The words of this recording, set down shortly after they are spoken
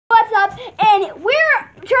up, and we're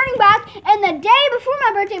turning back. And the day before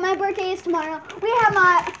my birthday is tomorrow. We have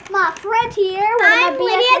my friend here. I'm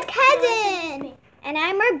Lydia's cousin, and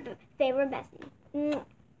I'm her favorite bestie.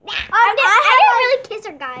 I didn't really kiss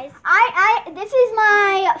her, guys. This is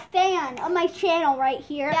my fan of my channel right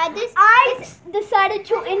here. Yeah, I decided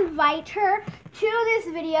to invite her to this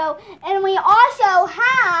video, and we also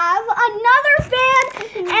have another fan.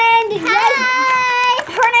 And hi.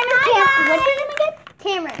 Her name is Cameron. What's her name again?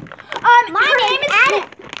 Cameron. My name is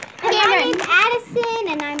Cameron. My name's Addison,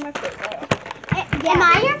 and I'm her favorite. Yeah. Am I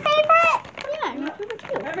your favorite? Yeah, I'm your favorite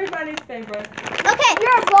too. Everybody's favorite. Okay.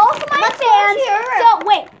 You're both my fans. So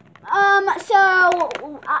wait.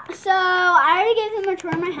 So I already gave them a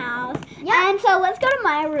tour of my house. Yeah. And so let's go to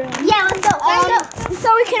my room. Yeah, let's go.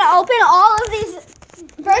 So we can open all of these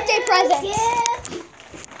birthday presents. Yeah.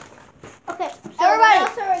 Okay. So Everybody,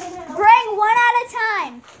 bring one at a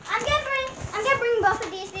time. I'm gonna bring both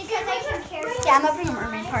of these because I can carry. Yeah, I'm opening a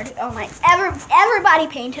mermaid party. Oh my! Everybody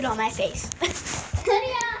painted on my face.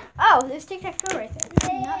 Oh, there's tic-tac-toe right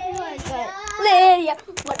there. Not realized that. Lydia.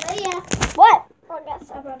 What? Lydia. What? I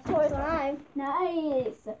guess I brought toys live.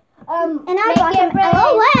 Nice. And I brought some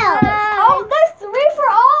LOL. Oh, there's 3 for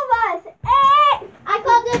all of us. Hey! I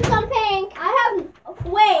called this some pink.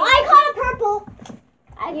 Wait. I caught a purple.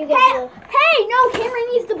 You get blue. Hey, no, Cameron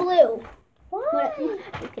needs the blue. What?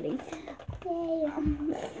 I'm kidding. Yay.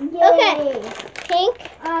 Okay. Pink.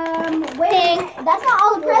 Wait. Pink. That's not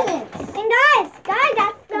all the presents. And guys,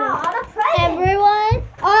 that's not all the presents. Everyone.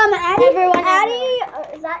 Addie,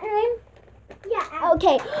 is that your name? Yeah.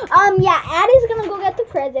 Okay. Yeah, Addie's gonna go get the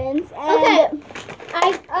presents. And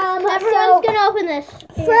Okay. Everyone's gonna open this.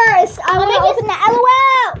 First, I'm gonna open the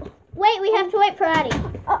LOL. Wait, we have to wait for Addie.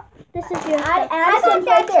 This is your stuff. Addison's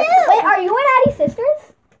right there. Wait, are you and Addie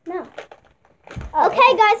sisters? No. Oh,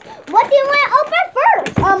 okay, guys, what do you want to open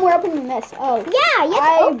first? We're opening this. Oh. Yeah, you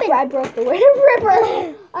have to open. I broke the ripper.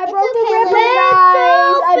 I broke the ripper,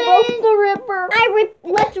 guys. I broke the ripper.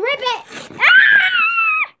 Let's rip it.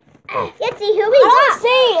 Let's see who we got.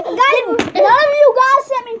 Guys, none of you guys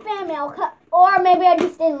sent me fan mail. Or maybe I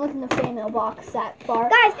just didn't look in the fan mail box that far.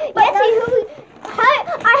 Guys, let's see who we...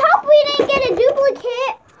 I hope we didn't get a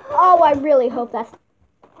duplicate. Oh, I really hope that's...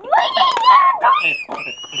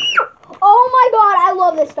 Oh my god, I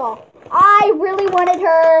love this doll. I really wanted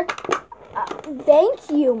her. Thank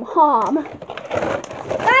you, Mom.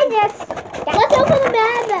 Guys, let's open the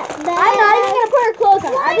bag. I'm not even going to put her clothes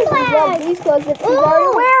on. I just love these clothes that she's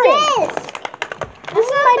already wearing. This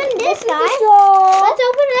is the doll. Let's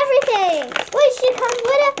open everything. Wait, she comes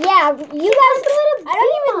with it? Yeah, you guys, I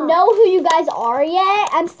don't even know who you guys are yet.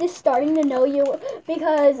 I'm just starting to know you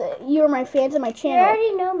because you're my fans of my channel. You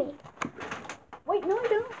already know me. Wait, no, I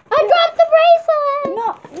don't. I dropped the bracelet.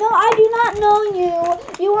 No, I do not know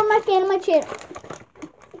you. You were my fan of my channel.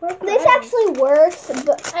 This actually works,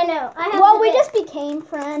 but I know. Well, we just became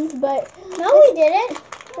friends, but no, we didn't.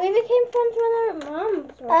 We became friends when our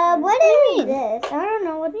moms were what do you mean? This? I don't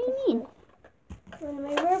know. What do you mean?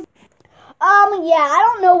 Yeah, I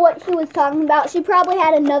don't know what she was talking about. She probably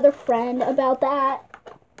had another friend about that.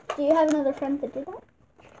 Do you have another friend that did that?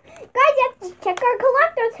 Guys, you have to check our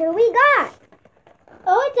collectors. Who we got?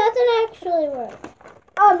 Oh, it doesn't actually work.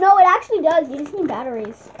 Oh, no, it actually does. You just need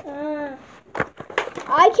batteries.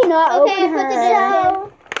 I cannot open her.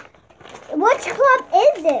 Which club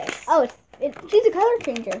is this? Oh, she's a color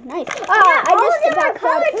changer. Nice. Yeah, I just got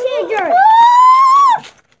color changer.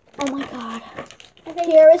 Oh my god.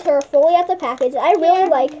 Here is her fully at the package. I really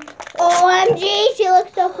like. OMG, she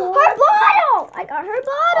looks so cool. Her bottle! I got her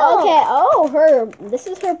bottle. Okay, oh, this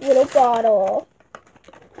is her little bottle.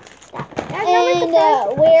 And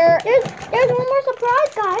there's one more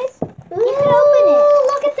surprise, guys. You can open it.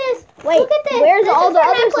 Look at this. Wait, look at this. Where's all the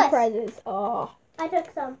other surprises? Oh. I took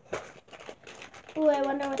some. Ooh, I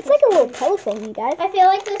wonder what it's like a little pillow thing, you guys. I feel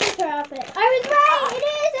like this is her outfit. I was right. It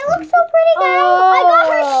is. It looks so pretty, guys. I got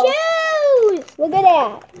her shoes. Look at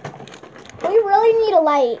that. We really need a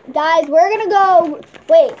light, guys. We're gonna go.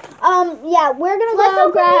 Wait. Yeah, we're gonna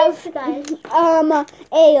go grab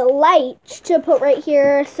a light to put right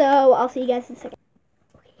here. So I'll see you guys in a second.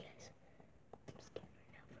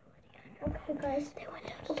 Okay, guys. They went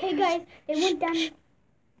down. Okay, guys. They went down.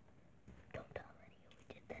 Don't tell Lydia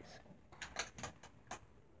we did this.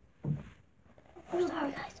 We're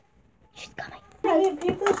sorry, guys. She's coming.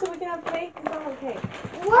 Keep this so we can have cake. It's all okay.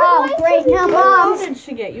 Oh, great. Now, Mom. What did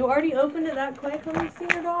she get? You already opened it that quick? Let me see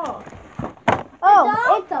your doll.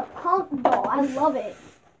 Oh, it's a pump doll. I love it.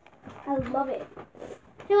 I love it.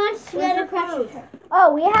 He wants to get a crush.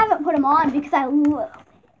 Oh, we haven't put them on because I love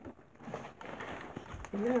it.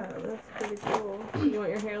 Yeah, that's pretty cool. You want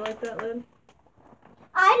your hair like that, Lynn?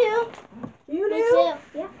 I You do. do?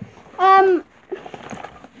 Yeah.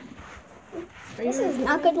 This is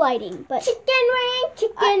not good lighting, but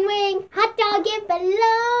Chicken wing, hot dog and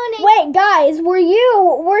bologna. wait, guys, were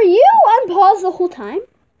you on pause the whole time?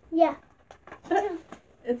 Yeah.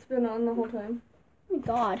 It's been on the whole time. Oh my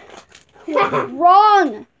god.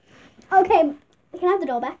 Wrong. Okay, can I have the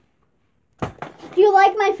doll back? Do you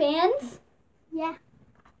like my fans? Yeah.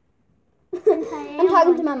 I'm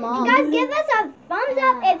talking to my mom. Guys, give us a thumbs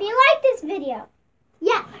up if you like this video.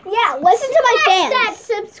 Yeah. Yeah, listen to my Smash that fans.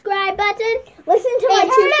 subscribe button. Listen to my And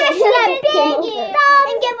two smash fans. that that came big over. thumb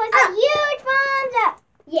and give us a huge thumbs up.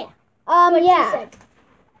 Yeah. What Yeah. you said.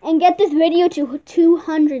 And get this video to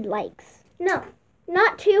 200 likes. No,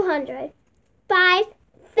 not 200.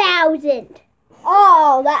 5,000.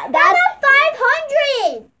 Oh, that's Not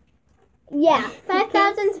 500. yeah.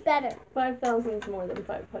 5,000's better. 5,000 is more than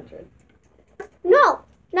 500. No,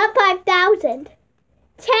 not 5,000.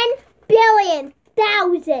 10 billion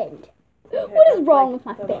thousand. What is wrong with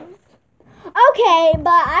my fans? Okay,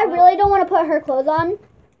 but I really don't want to put her clothes on.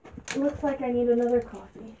 Looks like I need another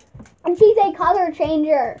coffee. And she's a color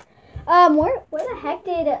changer. Where the heck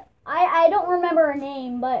did I don't remember her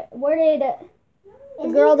name, but where did the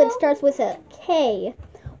girl that starts with a K?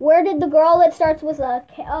 Where did the girl that starts with a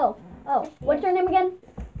K? Oh, what's her name again?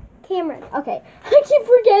 Cameron. Okay, I keep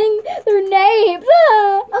forgetting their names.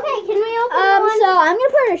 Okay, can we open one? So I'm gonna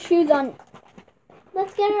put her shoes on.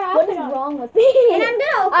 Let's get her What outfit is on. wrong with me? And I'm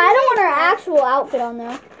gonna open I don't want these. her actual outfit on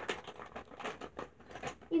though.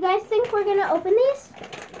 You guys think we're gonna open these?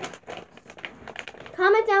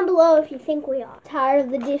 Comment down below if you think we are. Tired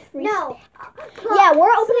of the disrespect. No. Yeah,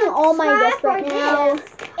 we're opening all my Subscribe gifts right for now.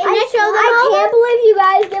 this. Initial them I over. can't believe you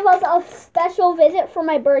guys give us a special visit for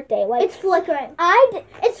my birthday. Like It's flickering.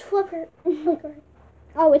 It's flickering.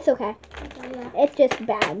 Oh, it's okay. Yeah. It's just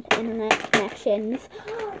bad internet connections.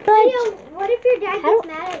 Leo, what if your dad How gets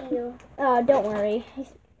mad at you? Don't worry.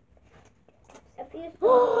 If you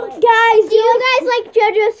Guys, do you guys like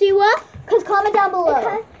JoJo Siwa? Cause comment down below.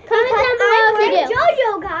 Comment down below if you do. JoJo,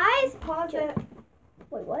 guys! Pause it.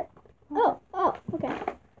 Wait, what? Oh, okay.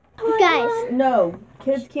 Guys, No,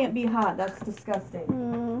 kids can't be hot. That's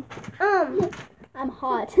disgusting. I'm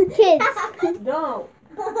hot. kids. Don't.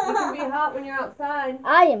 You can be hot when you're outside.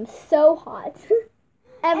 I am so hot.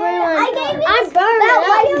 Everyone. I'm burned. That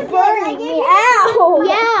light's burning me. Ow!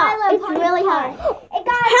 Yeah, it's really hot.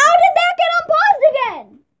 How did that get unpaused again?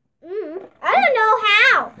 I don't know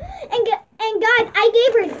how. And guys, I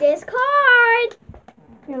gave her this card.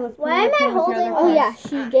 Here, let's put Why it up am I here with your holding- other Oh hand. yeah,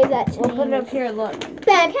 she gave that to We'll me. put it up here, look. Bam,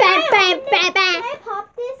 bam, bam, bam, bam. Can I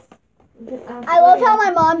pop this? I love how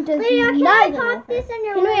my mom does Lydia, can not I even pop this in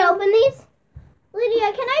your Can we room. open these?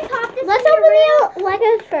 Lydia, can I pop this Let's in open your room? the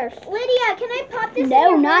Legos first. Lydia, can I pop this in No,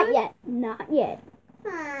 your not room? yet. Not yet.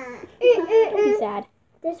 Don't be Yet. sad.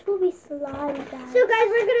 This will be slime, guys. So guys,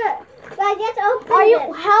 we're gonna let's open Are you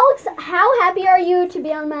this. how happy are you to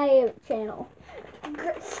be on my channel?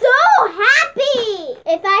 So happy!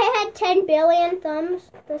 If I had 10 billion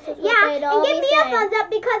thumbs, this is what they'd all and give be me saying. a thumbs up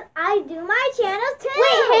because I do my channels too.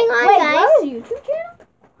 Wait, hang on, Wait, guys. what is YouTube channel?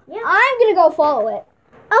 Yeah. I'm gonna go follow it.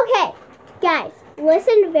 Okay, guys,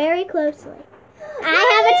 listen very closely. I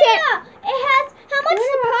have a channel. It has how much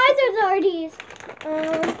surprises are these?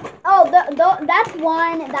 That's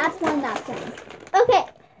one. Okay,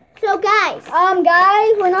 so guys,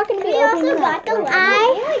 Guys, we're not gonna be opening that.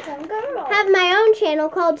 I have my own channel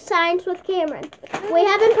called Science with Cameron. We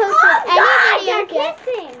haven't posted any videos yet.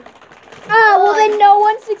 Kissing. Oh, well then no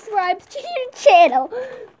one subscribes to your channel.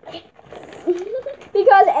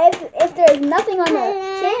 Because if there's nothing on the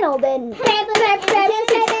channel, then you can't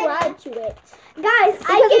subscribe to it. Guys,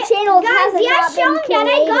 Because the channel hasn't not been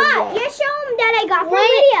created yet. You show them that I got from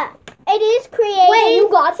Lydia. It is created. Wait, you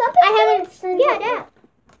got something? I haven't seen it. Yeah.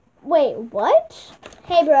 Wait, what?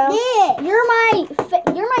 Hey, bro. You're my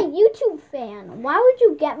YouTube fan. Why would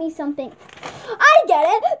you get me something? I get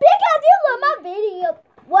it because you love my video.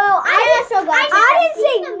 Well, I didn't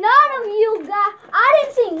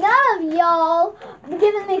see none of y'all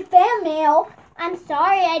giving me fan mail. I'm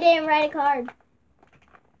sorry I didn't write a card.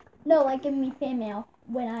 No, like giving me fan mail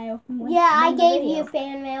when I I the gave video. you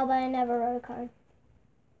fan mail, but I never wrote a card.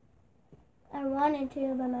 I wanted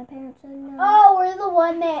to, but my parents said no. Oh, were you the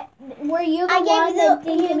one that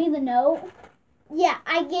didn't give me the note? Yeah,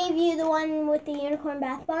 I gave you the one with the unicorn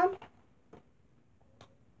bath bomb.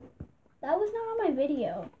 That was not on my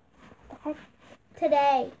video.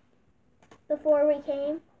 Today, before we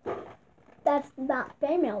came. that's not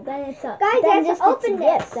female. Then it's a guys. then You have just to open it's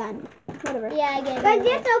this. gift, then whatever. Yeah, I get it. Guys,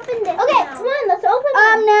 you have to open this. Okay, now. come on, let's open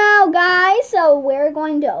this. Now, guys, so we're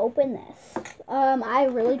going to open this. I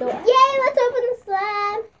really don't. Yay! Let's open the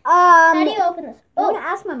slab. How do you open this? I'm gonna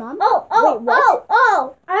ask my mom. Oh! Wait, what? I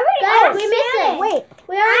already asked. We missed it. Wait.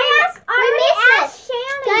 We already asked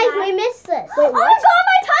Shannon. Guys, we missed this. Wait, oh what? my God,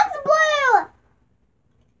 my tongue's blue.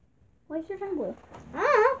 Why is your tongue blue?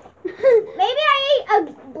 Maybe I ate a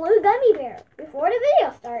blue gummy bear before the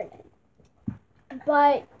video started.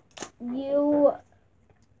 But you.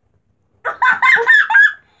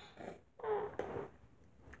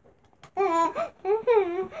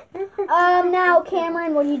 Now,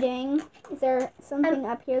 Cameron, what are you doing? Is there something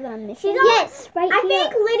up here that I'm missing? Yes, right I here.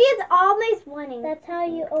 think Lydia's always winning. That's how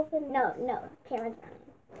you open. No, Cameron's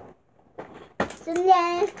winning.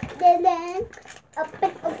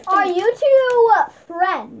 Are you two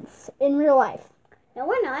friends in real life? No,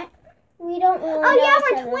 we're not. We don't really know yeah,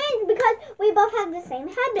 we're twins because we both have the same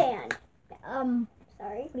headband. Sorry.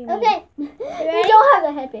 What do you mean? Okay. You don't have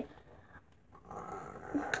the headband.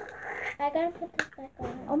 I gotta put this back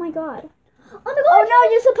on. Oh my god. Oh my god. Oh no,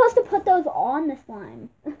 you're supposed to put those on the slime.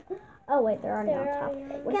 Oh wait, they're already on top.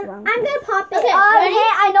 What's wrong? I'm gonna pop it. Okay, ready? hey,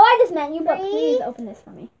 I know I just meant you, but 3, please open this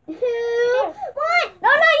for me. 2, 1. No,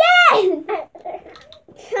 not yet!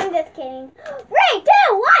 I'm just kidding. 3, 2,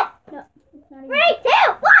 1. No, it's not 3, 2,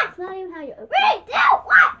 1. even, it's not even how you open 3, 2, 1.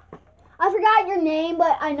 I forgot your name,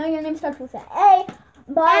 but I know your name starts with an A.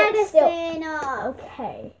 But still. Addison.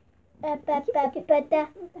 Okay. 3, 2,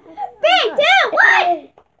 1.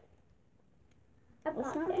 That's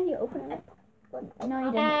not how you open it. No,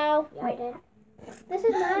 you didn't. Ow. Wait. This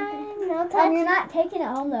is mine. No, You're not taking it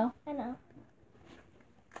home though. I know.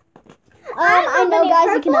 I know, guys,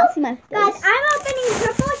 you purple. cannot see my face. Guys, I'm opening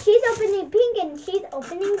purple. She's opening pink, and she's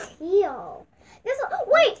opening teal.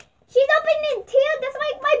 Wait, she's opening teal. That's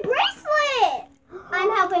like my bracelet. I'm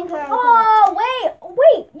helping her. Oh, wait.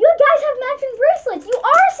 You guys have matching bracelets. You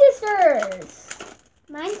are sisters.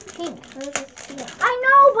 Mine's pink. Hers is teal. I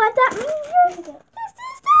know, but that means you're sisters.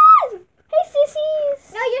 Hey, sissies.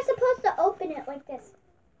 No, you're supposed to open it like this.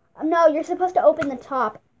 No, you're supposed to open the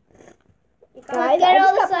top. Guys, get I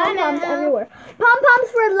all just the got slime pom-poms out. everywhere. Pom-poms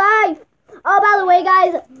for life. Oh, by the way,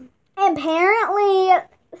 guys, apparently,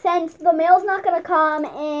 since the mail's not going to come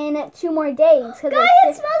in 2 more days. Guys,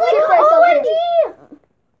 it smells like OMG.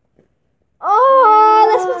 Oh,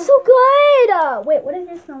 that smells so good. Wait, what does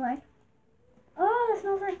yours smell like? Oh, that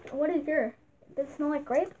smells like, what is yours? Does it smell like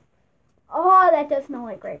grape? Oh, that does smell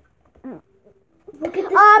like grape. Look at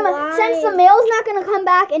this since the mail's not going to come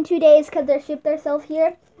back in 2 days because they're shipped themselves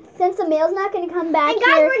here, since the mail's not going to come back and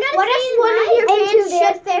guys, here, we're gonna what if one of your fans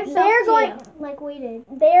shipped their they're going to you, like we did?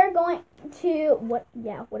 They're going to what?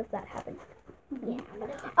 Yeah, what if that happens? Yeah.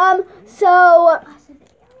 So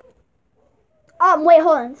wait,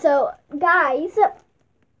 hold on. So guys,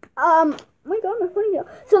 oh my god, my phone is.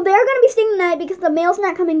 So they're gonna be staying the night because the mail's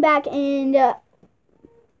not coming back in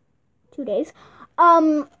 2 days.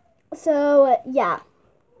 So yeah.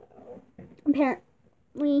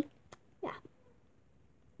 Apparently.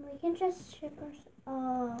 We can just ship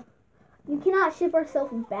ourselves. You cannot ship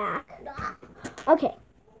ourselves back. Okay.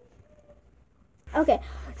 Okay.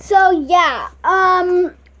 So yeah.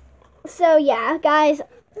 So yeah, guys.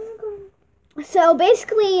 So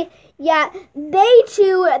basically, yeah,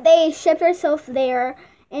 they shipped ourselves there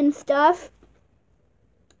and stuff.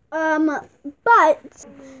 But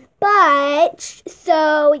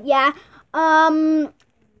so yeah. I'm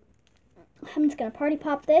just gonna party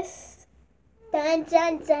pop this. Dun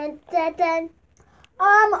dun dun dun dun.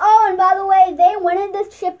 Oh, and by the way, they wanted to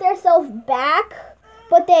ship themselves back,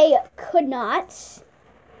 but they could not.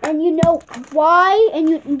 And you know why?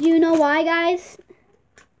 And do you know why, guys?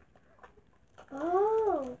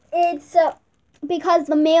 Oh. It's because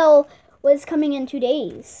the mail was coming in 2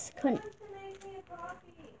 days. Couldn't.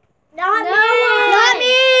 Not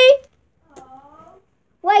me.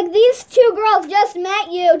 Like, these 2 girls just met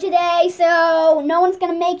you today, so no one's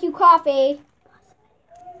gonna make you coffee.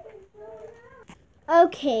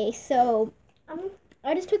 Okay, so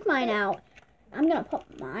I just took mine out. I'm gonna put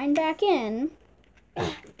mine back in.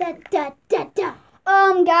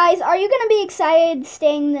 Guys, are you gonna be excited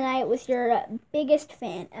staying the night with your biggest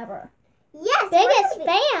fan ever? Yes, biggest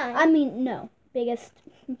fan. I mean, no, biggest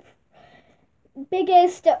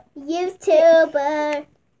YouTuber.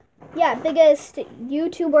 Yeah, biggest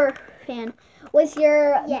YouTuber fan. Was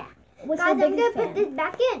your yeah? Was Guys, your I'm biggest gonna put fan? this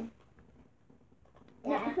back in.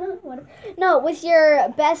 Yeah. No, was your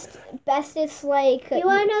bestest like? You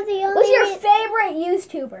wanna know the only? What's your favorite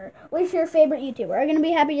YouTuber? What's your favorite YouTuber? Are you gonna be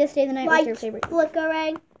happy to stay the night with your favorite?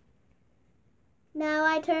 Flickering. Now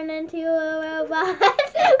I turn into a robot.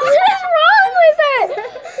 What's wrong with it?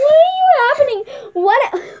 What are you happening? What?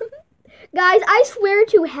 Guys, I swear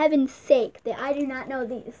to heaven's sake that I do not know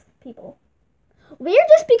these people. We're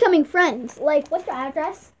just becoming friends. Like, what's your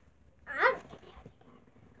address?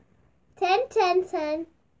 10.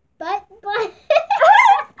 But.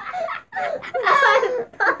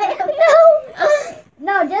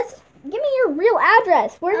 No, just give me your real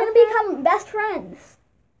address. We're gonna become best friends.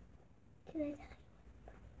 Can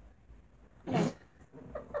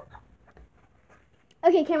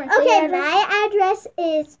Okay, Cameron. I okay, my address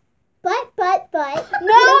is but.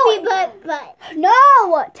 No! But.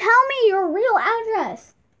 No! Tell me your real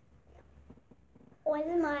address. What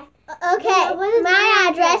is my... Okay, my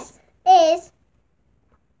address is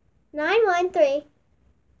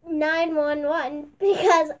 913-911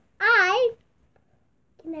 because I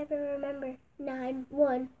can never remember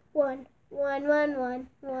 9111111.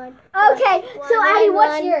 Okay, so Addie,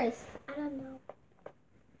 what's yours? I don't know.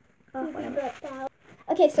 Oh, whatever.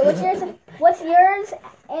 Okay, so what's yours? What's yours,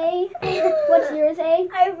 A? What's yours, A?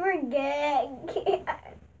 I forget.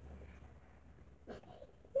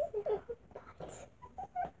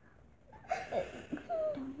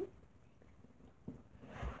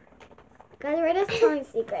 Guys, we're just telling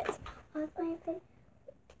secrets. What's my favorite?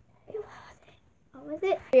 What was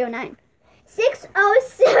it? 309.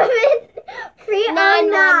 607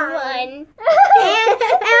 309 and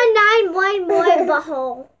 911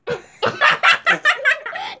 butthole.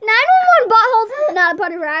 911 buttholes not a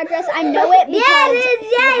part of her address. I know it because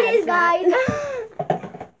Yeah, it is, guys.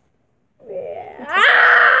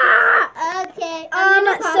 Okay.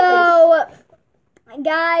 So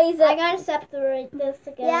guys, I gotta separate this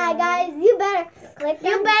again. Yeah, guys, you better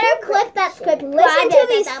click that script. Listen to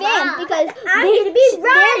these fans because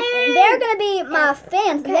they're gonna be my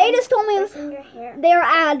fans. They just told me their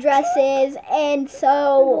addresses, and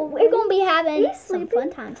so we're gonna be having some fun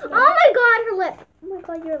times together. Oh my God, her lip. Oh my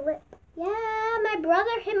God, your lip. Yeah, my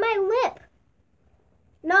brother hit my lip.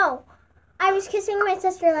 No, I was kissing my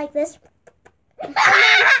sister like this. And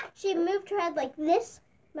then she moved her head like this.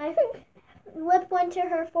 My lip went to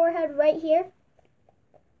her forehead right here.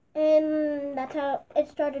 And that's how it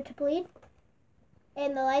started to bleed.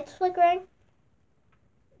 And the light's flickering.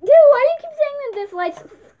 Dude, why do you keep saying that this light's...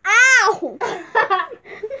 Ow!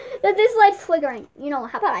 That this light's flickering. You know,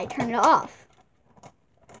 how about I turn it off?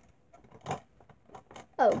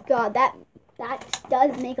 Oh, God, that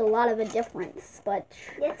does make a lot of a difference, but...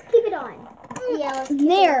 Let's keep it on. Yeah, let's keep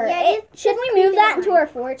there. it on. Should we move that into our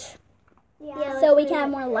porch? Yeah, so we can have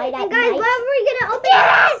more light at and guys, night? what are we gonna open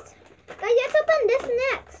next? Guys, let's open this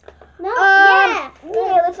next. No, yeah,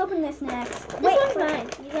 let's open this next. This one's mine.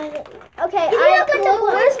 You guys. Okay,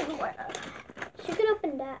 She can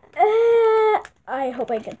open that. I hope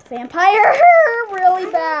I get the vampire really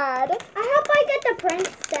bad. I hope I get the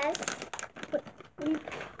princess.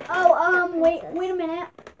 Oh, wait a minute.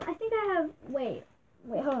 I think I have. Wait,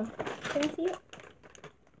 hold on. Can I see it?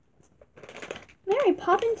 Mary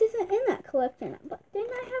Poppins isn't in that collection, but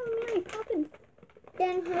didn't I have a Mary Poppins?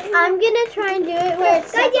 Then I'm gonna try and do it where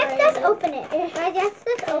it's guys, yes, let's open it. Guys, yes,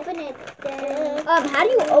 let's open it. Then. How do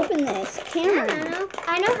you open this? Cameron.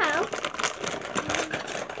 I know how.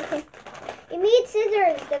 Okay. You need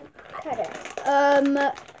scissors to cut it.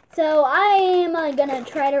 So I am gonna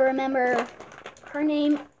try to remember her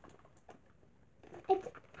name. It's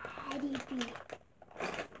Addie B.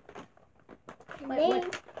 Her name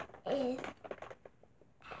is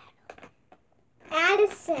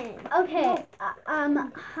Addison. Okay.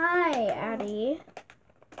 Hi, Addie.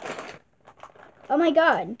 Oh my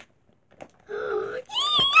God.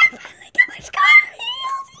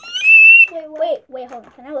 Wait, hold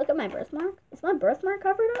on. Can I look at my birthmark? Is my birthmark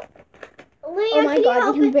covered up? Leah, oh my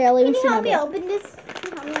God, you can barely even see my birthmark. Can you help me open this?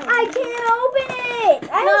 I can't open it.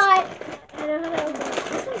 I don't know how to open it.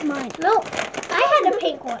 This one's mine. No, I had a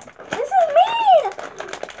pink one. This is mean.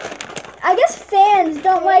 I guess fans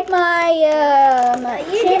don't like my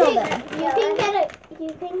channel then.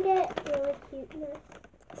 You can get really cute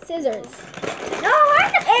scissors. No,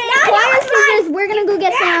 scissors. We're gonna go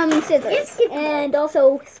get some scissors and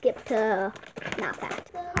also skip to not that.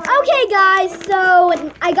 Okay, guys. So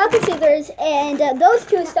I got the scissors and those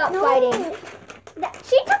two stopped fighting.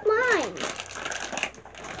 She took mine.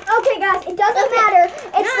 Okay, guys. It doesn't matter.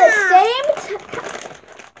 It's the same.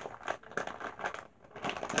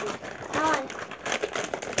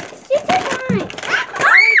 She took mine.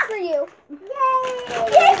 One's for you. Yay!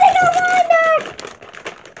 Yes, I got mine back.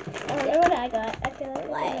 I don't know what I got. I feel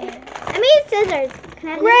like I made scissors.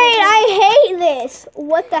 Great, I hate this.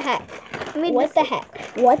 What the heck? What the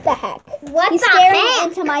heck? He's staring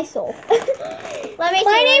into my soul. Let me see.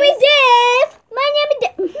 My name is Death. My name is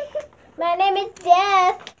Death. My name is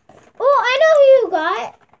Death. Oh, I know who you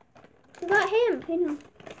got. You got him.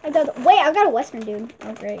 I know. I got a Western dude.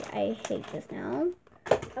 Oh, great. I hate this now.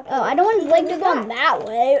 Okay. Oh, I don't want his leg to go that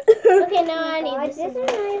way. Okay, now I need this. This is not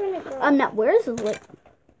even a girl. I'm not. Where's his leg?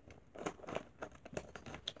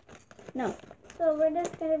 No. So we're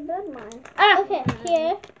just gonna build mine. Ah. Okay,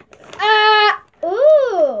 here. Ah.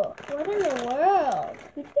 Ooh, what in the world?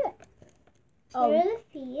 Who'd you get? Here are the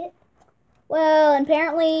feet. Well,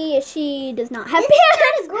 apparently she does not have This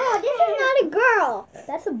pants. is not a girl. This is not a girl.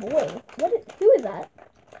 That's a boy. Who is that?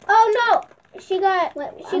 Oh no, she got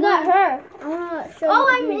her. I want to show Oh,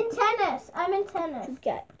 you. I'm in tennis. I'm in tennis.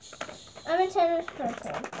 Okay. I'm a tennis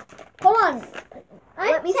person. Hold on.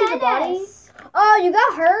 Let me see the body. Oh, you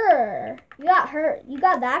got her. You got her. You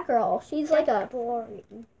got that girl. She's like a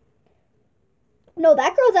boring. No,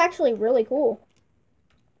 that girl's actually really cool.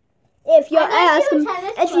 If you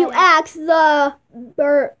ask the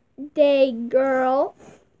birthday girl.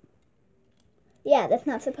 Yeah, that's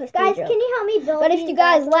not supposed to Guys, be a joke. can you help me build? But if you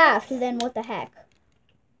guys laughed, then what the heck?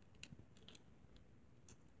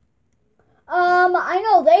 I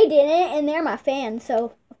know they didn't, and they're my fans,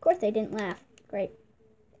 so of course they didn't laugh. Great.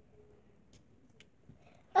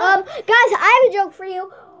 Guys, I have a joke for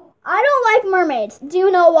you. I don't like mermaids. Do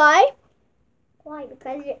you know why? Why?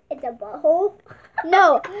 Because it's a butthole?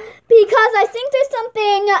 No, because I think there's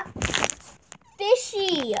something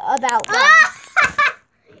fishy about them.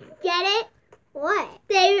 Get it? What?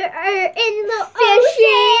 They are in the Fishy.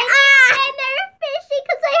 ocean, and they're fishy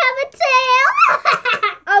because they have a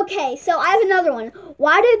tail. Okay, so I have another one.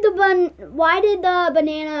 Why did the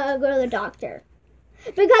banana go to the doctor?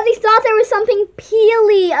 Because he thought there was something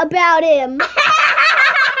peely about him.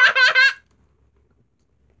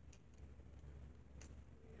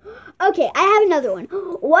 Okay, I have another one.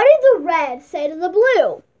 What did the red say to the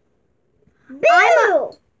blue?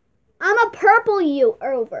 Boo! I'm a purple you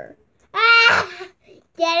over.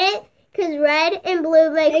 Get it? Because red and blue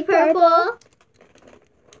make purple.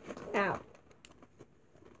 Ow.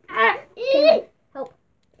 Okay, Help.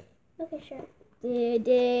 Okay, sure. You You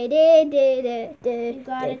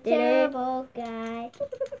got a terrible guy.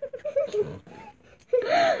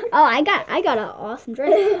 Oh, I got an awesome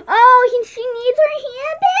dress. Oh, she needs her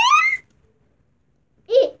hand back.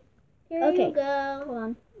 Here Okay. you go. Hold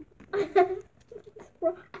on.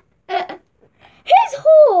 His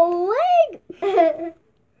whole leg,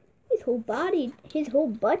 his whole body, his whole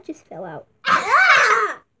butt just fell out.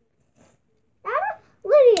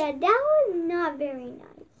 Lydia, that was not very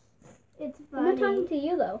nice. It's funny. I'm not talking to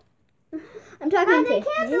you though. I'm talking to I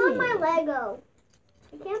can't build my Lego.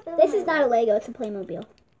 I can't build This my is not a Lego, it's a Playmobil.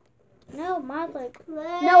 No, mine's like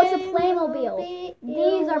No, it's a Playmobil.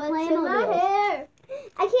 These are What's in my Playmobiles. hair?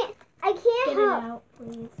 I can't Get it help. out,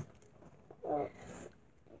 please.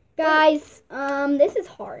 Guys, this is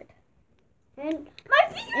hard. And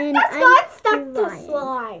my feet And just I'm got stuck to trying.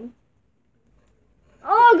 slime.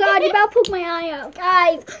 Oh god, you about poked my eye out.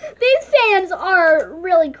 Guys, these fans are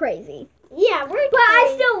really crazy. Yeah, we're But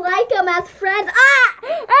I still like them as friends.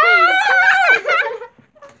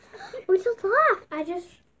 We just laughed. I just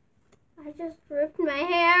ripped my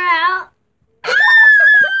hair out.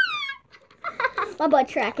 My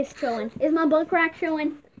butt crack is showing. Is my butt crack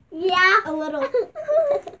showing? Yeah, a little.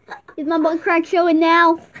 Is my butt crack showing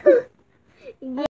now?